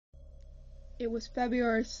It was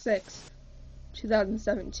February 6th,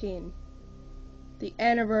 2017, the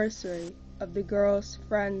anniversary of the girl's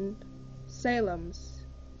friend Salem's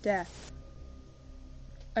death.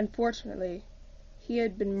 Unfortunately, he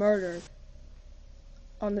had been murdered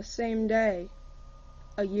on the same day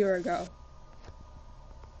a year ago.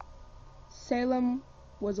 Salem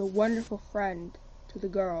was a wonderful friend to the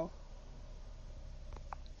girl,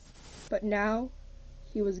 but now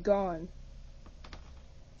he was gone.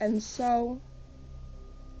 And so,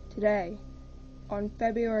 today, on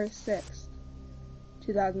February 6th,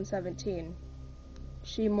 2017,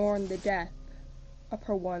 she mourned the death of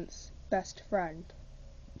her once best friend.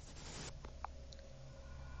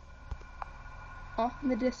 Off in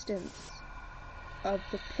the distance of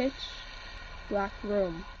the pitch-black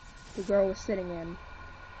room the girl was sitting in,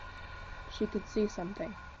 she could see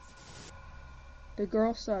something. The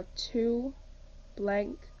girl saw two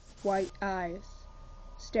blank white eyes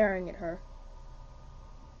staring at her.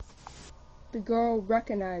 The girl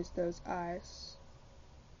recognized those eyes,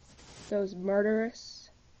 those murderous,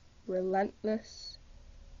 relentless,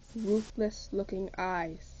 ruthless-looking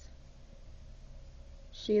eyes.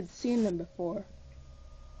 She had seen them before.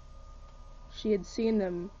 She had seen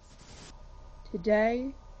them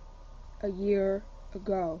today, a year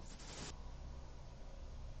ago,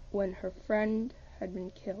 when her friend had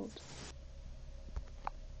been killed.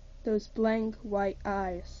 Those blank white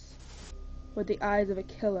eyes were the eyes of a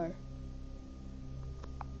killer.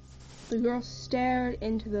 The girl stared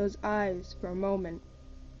into those eyes for a moment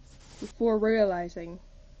before realizing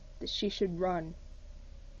that she should run.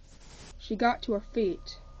 She got to her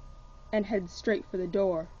feet and headed straight for the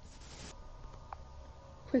door.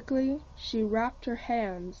 Quickly, she wrapped her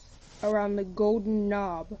hands around the golden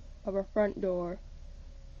knob of her front door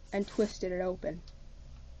and twisted it open,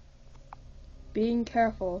 being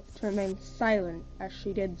careful to remain silent as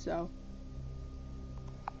she did so.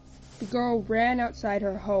 The girl ran outside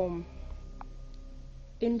her home,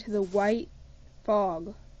 into the white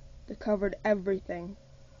fog that covered everything.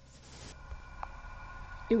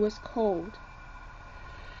 It was cold,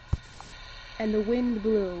 and the wind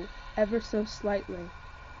blew ever so slightly,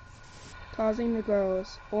 causing the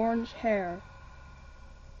girl's orange hair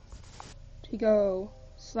to go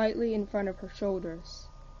slightly in front of her shoulders,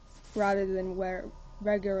 rather than where it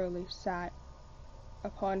regularly sat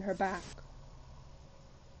upon her back.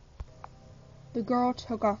 The girl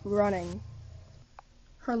took off running.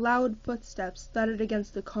 Her loud footsteps thudded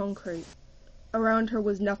against the concrete. Around her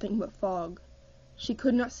was nothing but fog. She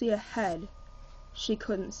could not see ahead. She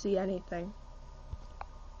couldn't see anything.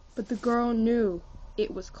 But the girl knew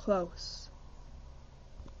it was close.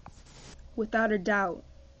 Without a doubt,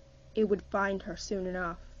 it would find her soon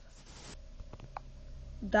enough.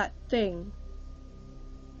 That thing,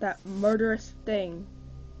 that murderous thing,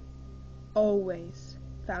 always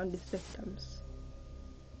found its victims.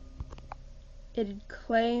 It had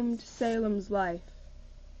claimed Salem's life,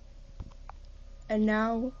 and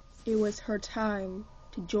now it was her time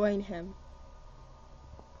to join him.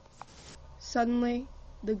 Suddenly,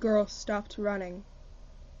 the girl stopped running.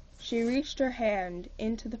 She reached her hand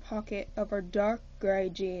into the pocket of her dark gray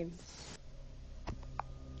jeans.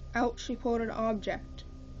 Out she pulled an object,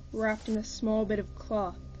 wrapped in a small bit of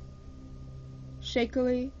cloth.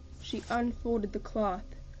 Shakily, she unfolded the cloth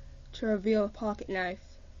to reveal a pocket knife.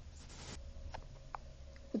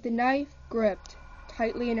 With the knife gripped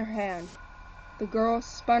tightly in her hand, the girl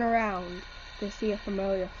spun around to see a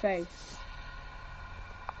familiar face.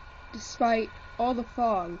 Despite all the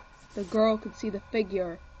fog, the girl could see the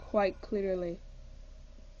figure quite clearly.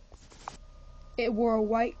 It wore a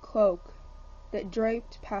white cloak that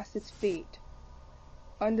draped past its feet.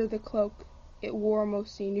 Under the cloak, it wore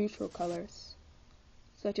mostly neutral colors,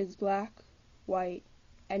 such as black, white,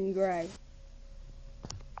 and gray.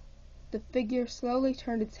 The figure slowly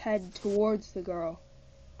turned its head towards the girl.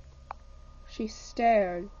 She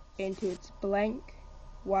stared into its blank,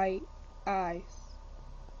 white eyes.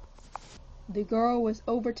 The girl was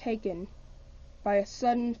overtaken by a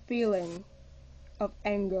sudden feeling of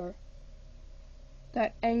anger.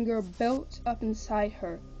 That anger built up inside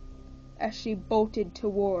her as she bolted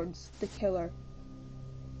towards the killer.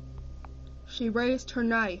 She raised her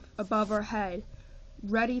knife above her head,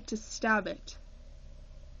 ready to stab it.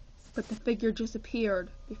 But the figure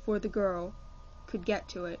disappeared before the girl could get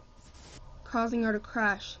to it, causing her to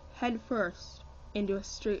crash headfirst into a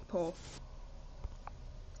street pole.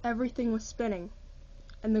 Everything was spinning,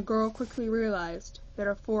 and the girl quickly realized that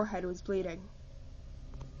her forehead was bleeding.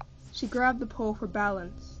 She grabbed the pole for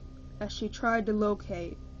balance as she tried to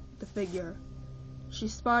locate the figure. She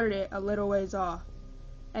spotted it a little ways off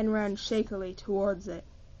and ran shakily towards it.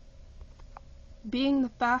 Being the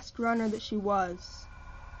fast runner that she was,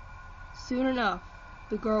 soon enough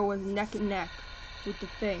the girl was neck and neck with the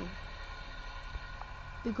thing.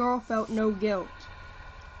 The girl felt no guilt.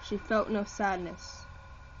 She felt no sadness.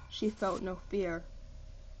 She felt no fear.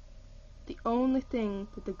 The only thing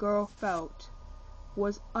that the girl felt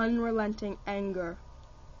was unrelenting anger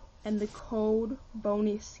and the cold,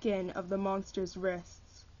 bony skin of the monster's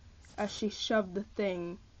wrists as she shoved the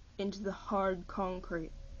thing into the hard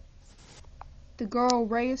concrete. The girl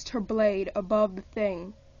raised her blade above the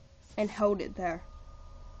thing and held it there.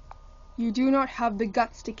 "You do not have the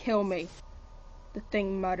guts to kill me," the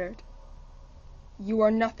thing muttered. "You are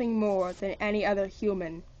nothing more than any other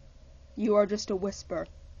human. You are just a whisper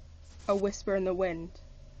in the wind."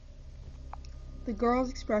 The girl's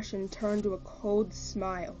expression turned to a cold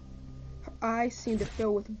smile. Her eyes seemed to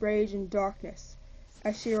fill with rage and darkness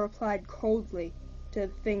as she replied coldly to the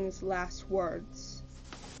thing's last words.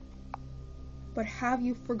 "But have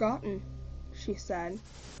you forgotten," she said,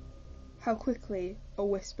 "how quickly a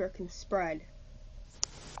whisper can spread?"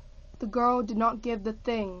 The girl did not give the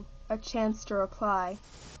thing a chance to reply.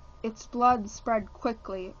 Its blood spread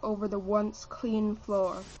quickly over the once clean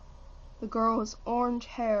floor. The girl's orange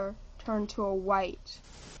hair turned to a white,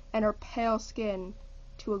 and her pale skin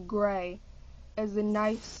to a gray as the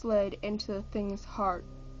knife slid into the thing's heart.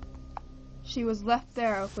 She was left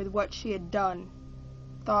there with what she had done.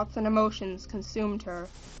 Thoughts and emotions consumed her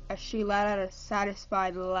as she let out a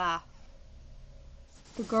satisfied laugh.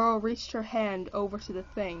 The girl reached her hand over to the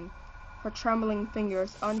thing. Her trembling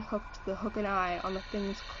fingers unhooked the hook and eye on the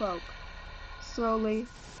thing's cloak. Slowly,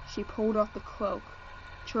 she pulled off the cloak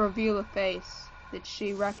to reveal a face that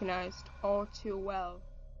she recognized all too well.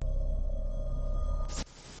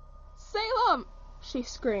 "Salem!" she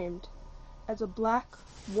screamed, as a black,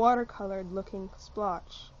 watercolored-looking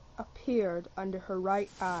splotch appeared under her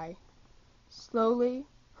right eye. Slowly,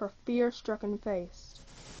 her fear-stricken face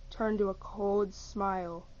turned to a cold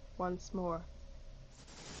smile once more.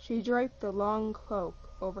 She draped the long cloak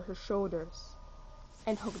over her shoulders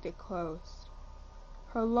and hooked it closed.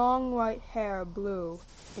 Her long white hair blew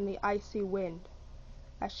in the icy wind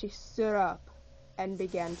as she stood up and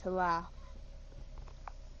began to laugh.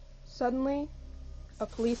 Suddenly, a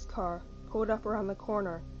police car pulled up around the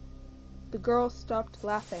corner. The girl stopped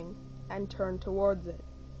laughing and turned towards it.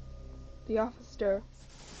 The officer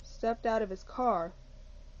stepped out of his car.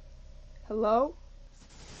 "Hello?"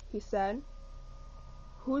 he said.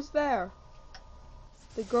 "Who's there?"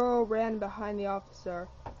 The girl ran behind the officer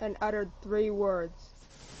and uttered 3 words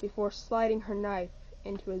before sliding her knife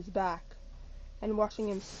into his back and watching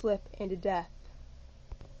him slip into death.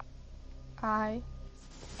 "I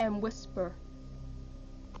am Whisper."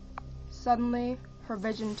 Suddenly, her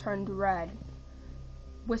vision turned red.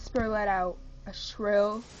 Whisper let out a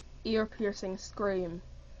shrill, ear-piercing scream.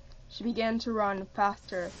 She began to run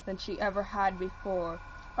faster than she ever had before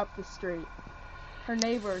up the street. Her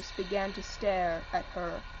neighbors began to stare at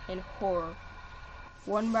her in horror.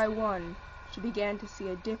 One by one, she began to see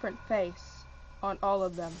a different face on all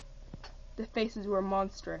of them. The faces were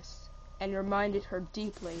monstrous and reminded her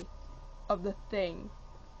deeply of the thing.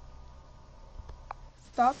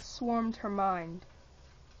 Thoughts swarmed her mind.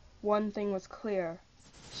 One thing was clear.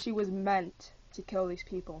 She was meant to kill these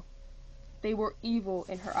people. They were evil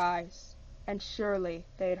in her eyes, and surely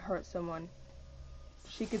they had hurt someone.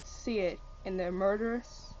 She could see it in their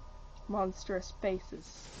murderous, monstrous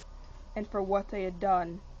faces, and for what they had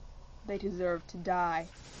done, they deserved to die.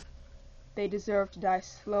 They deserved to die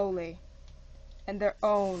slowly, in their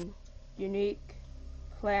own unique,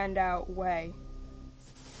 planned-out way.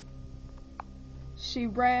 She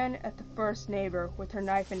ran at the first neighbor with her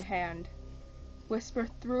knife in hand. Whisper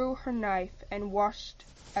threw her knife and watched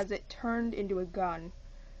as it turned into a gun.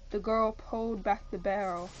 The girl pulled back the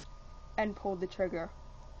barrel and pulled the trigger.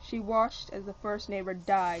 She watched as the first neighbor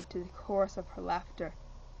died to the chorus of her laughter.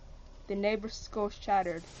 The neighbor's skull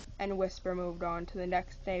shattered, and Whisper moved on to the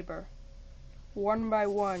next neighbor. One by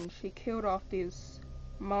one, she killed off these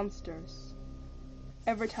monsters.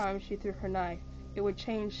 Every time she threw her knife, it would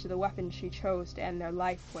change to the weapon she chose to end their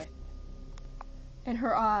life with. In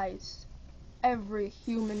her eyes, every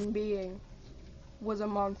human being was a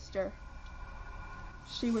monster.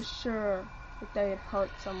 She was sure that they had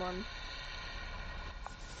hurt someone,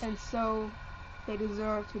 and so they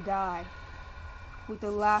deserved to die, with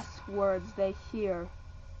the last words they hear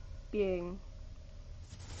being,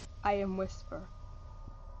 "I am Whisper."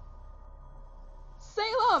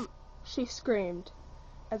 "Salem!" she screamed,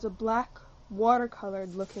 as a black,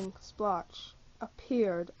 watercolored-looking splotch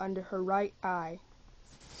appeared under her right eye.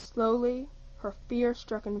 Slowly, her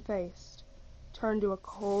fear-stricken face turned to a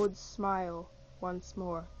cold smile once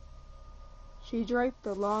more. She draped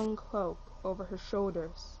the long cloak over her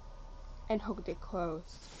shoulders and hooked it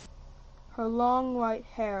closed. Her long white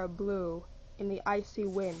hair blew in the icy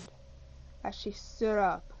wind as she stood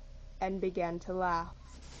up and began to laugh.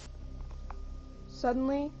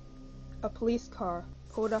 Suddenly, a police car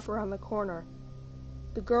pulled up around the corner.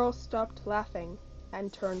 The girl stopped laughing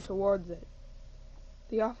and turned towards it.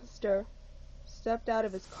 The officer stepped out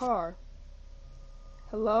of his car.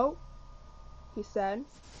 "Hello?" he said.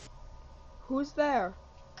 "Who's there?"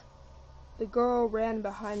 The girl ran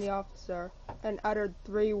behind the officer and uttered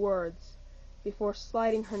 3 words before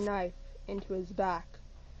sliding her knife into his back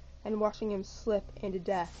and watching him slip into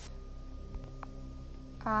death.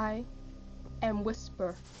 "I am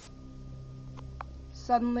Whisper."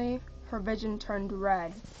 Suddenly, her vision turned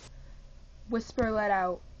red. Whisper let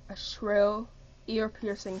out a shrill,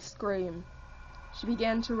 ear-piercing scream. She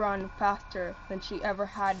began to run faster than she ever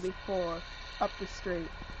had before up the street.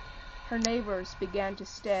 Her neighbors began to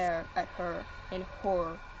stare at her in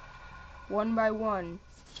horror. One by one,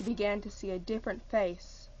 she began to see a different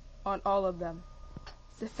face on all of them.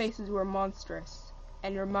 The faces were monstrous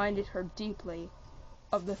and reminded her deeply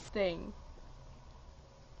of the Thing.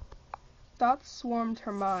 Thoughts swarmed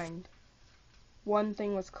her mind. One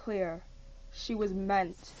thing was clear. She was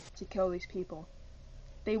meant to kill these people.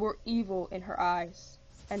 They were evil in her eyes,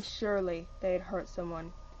 and surely they had hurt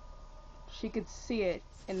someone. She could see it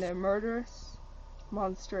in their murderous,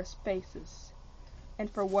 monstrous faces, and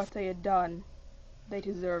for what they had done, they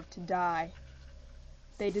deserved to die.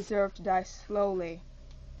 They deserved to die slowly,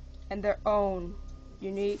 in their own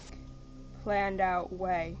unique, planned-out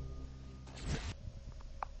way.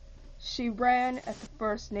 She ran at the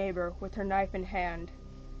first neighbor with her knife in hand.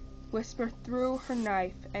 Whisper threw her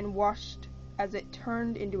knife and watched as it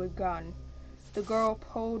turned into a gun. The girl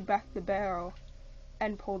pulled back the barrel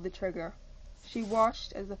and pulled the trigger. She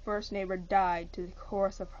watched as the first neighbor died to the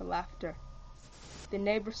chorus of her laughter. The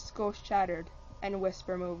neighbor's skull shattered, and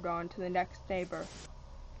Whisper moved on to the next neighbor.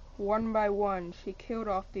 One by one, she killed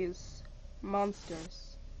off these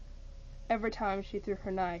monsters. Every time she threw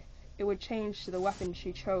her knife, it would change to the weapon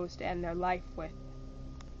she chose to end their life with.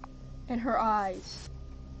 In her eyes,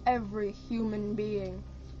 every human being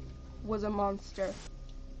was a monster.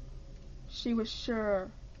 She was sure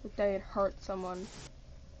that they had hurt someone,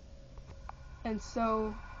 and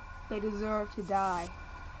so they deserved to die,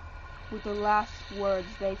 with the last words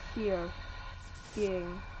they hear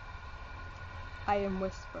being, "I am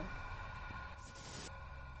Whisper."